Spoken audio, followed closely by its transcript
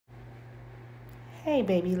Hey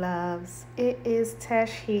baby loves, it is Tesh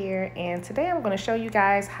here, and today I'm going to show you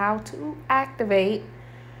guys how to activate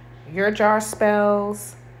your jar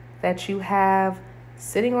spells that you have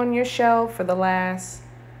sitting on your shelf for the last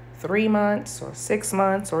 3 months or 6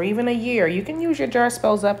 months or even a year. You can use your jar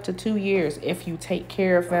spells up to 2 years if you take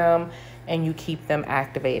care of them and you keep them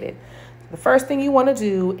activated. The first thing you want to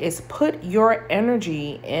do is put your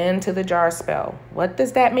energy into the jar spell. What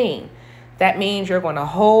does that mean? That means you're going to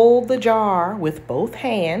hold the jar with both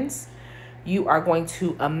hands. You are going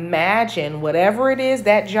to imagine whatever it is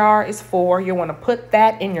that jar is for. You want to put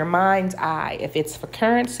that in your mind's eye. If it's for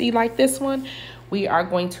currency like this one, we are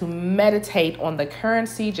going to meditate on the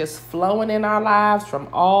currency just flowing in our lives from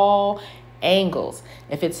all angles.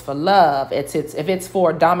 If it's for love, if it's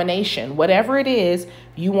for domination, whatever it is,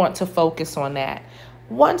 you want to focus on that.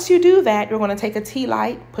 Once you do that, you're going to take a tea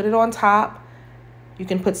light, put it on top. You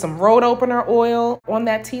can put some road opener oil on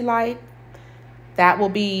that tea light. That will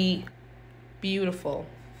be beautiful.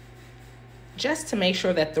 Just to make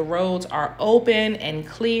sure that the roads are open and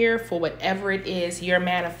clear for whatever it is you're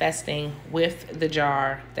manifesting with the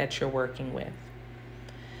jar that you're working with.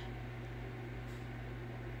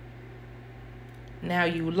 Now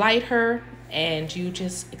you light her and you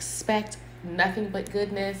just expect nothing but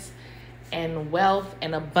goodness and wealth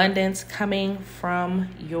and abundance coming from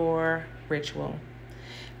your ritual.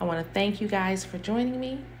 I want to thank you guys for joining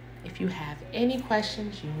me. If you have any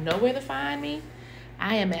questions, you know where to find me.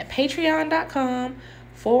 I am at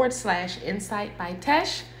patreon.com/insight by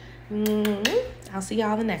Tesh. I'll see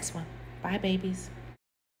y'all in the next one. Bye, babies.